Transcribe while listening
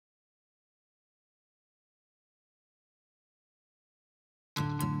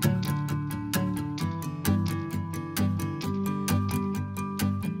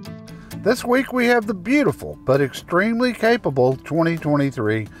This week we have the beautiful but extremely capable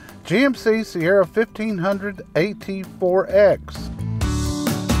 2023 GMC Sierra 1500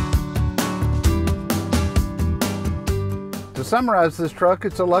 AT4X. To summarize this truck,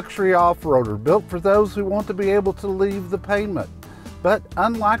 it's a luxury off-roader built for those who want to be able to leave the pavement. But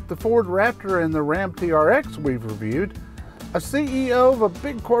unlike the Ford Raptor and the Ram TRX we've reviewed, a CEO of a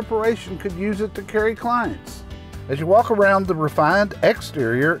big corporation could use it to carry clients. As you walk around the refined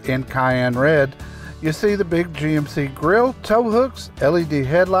exterior in cayenne red, you see the big GMC grille, tow hooks, LED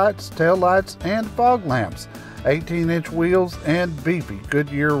headlights, tail lights, and fog lamps, 18-inch wheels, and beefy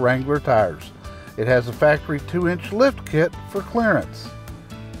Goodyear Wrangler tires. It has a factory 2-inch lift kit for clearance.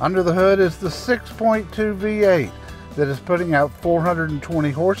 Under the hood is the 6.2 V8 that is putting out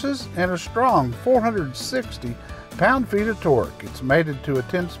 420 horses and a strong 460 pound-feet of torque. It's mated to a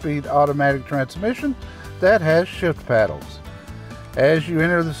 10-speed automatic transmission that has shift paddles. As you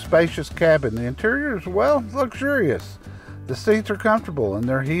enter the spacious cabin, the interior is, well, luxurious. The seats are comfortable and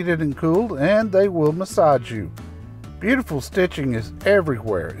they're heated and cooled, and they will massage you. Beautiful stitching is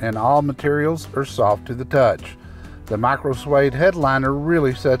everywhere and all materials are soft to the touch. The micro suede headliner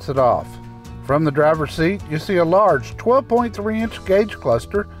really sets it off. From the driver's seat, you see a large 12.3-inch gauge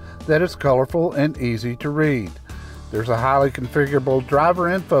cluster that is colorful and easy to read. There's a highly configurable driver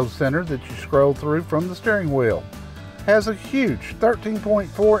info center that you scroll through from the steering wheel. It has a huge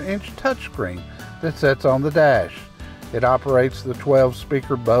 13.4-inch touchscreen that sits on the dash. It operates the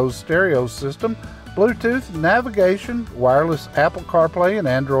 12-speaker Bose stereo system, Bluetooth, navigation, wireless Apple CarPlay and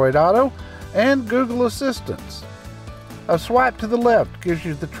Android Auto, and Google Assistance. A swipe to the left gives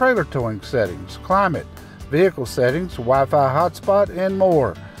you the trailer towing settings, climate, vehicle settings, Wi-Fi hotspot, and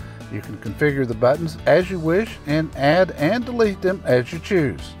more. You can configure the buttons as you wish and add and delete them as you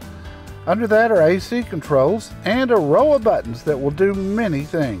choose. Under that are AC controls and a row of buttons that will do many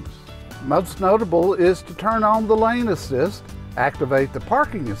things. Most notable is to turn on the lane assist, activate the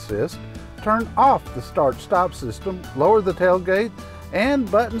parking assist, turn off the start-stop system, lower the tailgate, and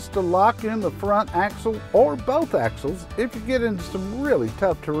buttons to lock in the front axle or both axles if you get into some really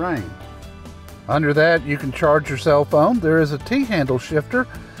tough terrain. Under that, you can charge your cell phone. There is a T-handle shifter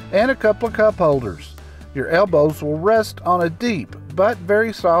and a couple of cup holders. Your elbows will rest on a deep but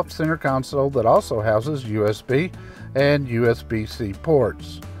very soft center console that also houses USB and USB-C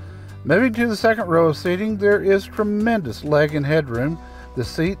ports. Moving to the second row of seating, there is tremendous leg and headroom. The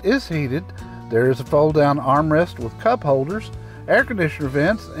seat is heated. There is a fold-down armrest with cup holders, air conditioner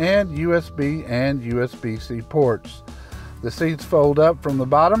vents, and USB and USB-C ports. The seats fold up from the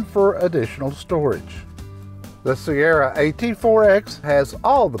bottom for additional storage. The Sierra AT4X has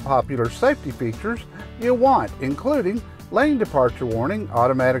all the popular safety features you want, including lane departure warning,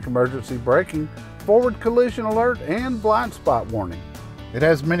 automatic emergency braking, forward collision alert, and blind spot warning. It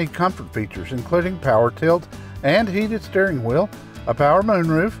has many comfort features, including power tilt and heated steering wheel, a power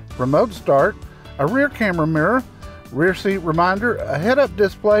moonroof, remote start, a rear camera mirror, rear seat reminder, a head-up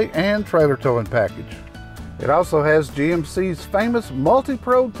display, and trailer towing package. It also has GMC's famous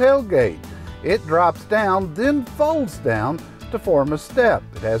multi-pro tailgate. It drops down, then folds down to form a step.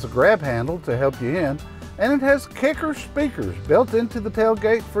 It has a grab handle to help you in, and it has kicker speakers built into the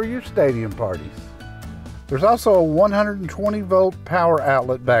tailgate for your stadium parties. There's also a 120-volt power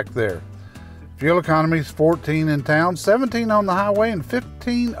outlet back there. Fuel economy is 14 in town, 17 on the highway, and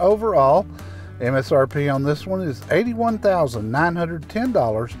 15 overall. MSRP on this one is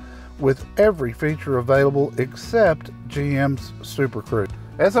 $81,910 with every feature available except GM's Super Cruise.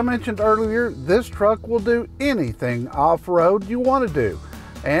 As I mentioned earlier, this truck will do anything off-road you want to do,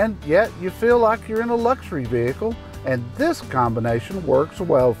 and yet you feel like you're in a luxury vehicle, and this combination works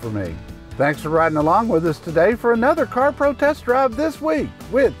well for me. Thanks for riding along with us today for another CarPro test drive this week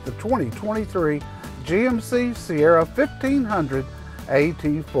with the 2023 GMC Sierra 1500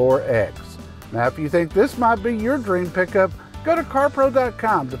 AT4X. Now, if you think this might be your dream pickup, go to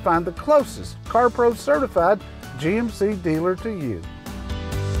CarPro.com to find the closest CarPro certified GMC dealer to you.